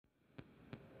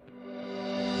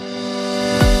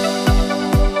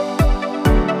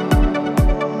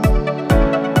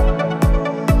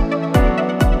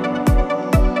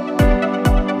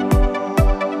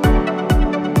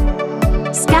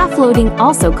Offloading,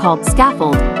 also called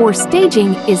scaffold or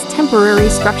staging, is temporary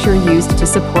structure used to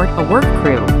support a work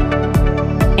crew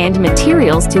and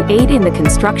materials to aid in the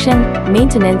construction,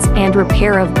 maintenance, and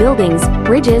repair of buildings,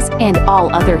 bridges, and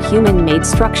all other human-made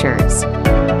structures.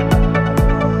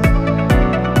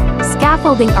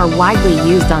 Scaffolding are widely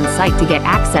used on site to get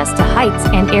access to heights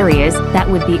and areas that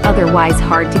would be otherwise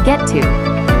hard to get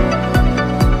to.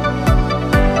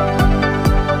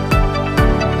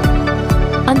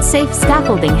 Unsafe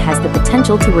scaffolding has the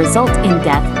potential to result in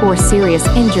death or serious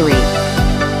injury.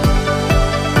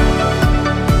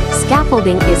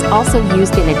 Scaffolding is also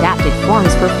used in adapted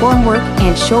forms for formwork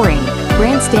and shoring,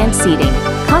 grandstand seating,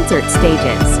 concert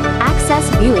stages, access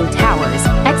viewing towers,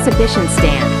 exhibition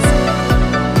stands.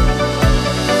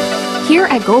 Here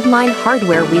at Goldmine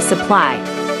Hardware we supply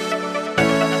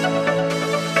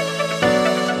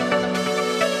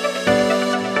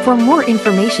For more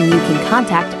information you can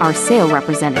contact our sales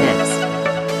representatives.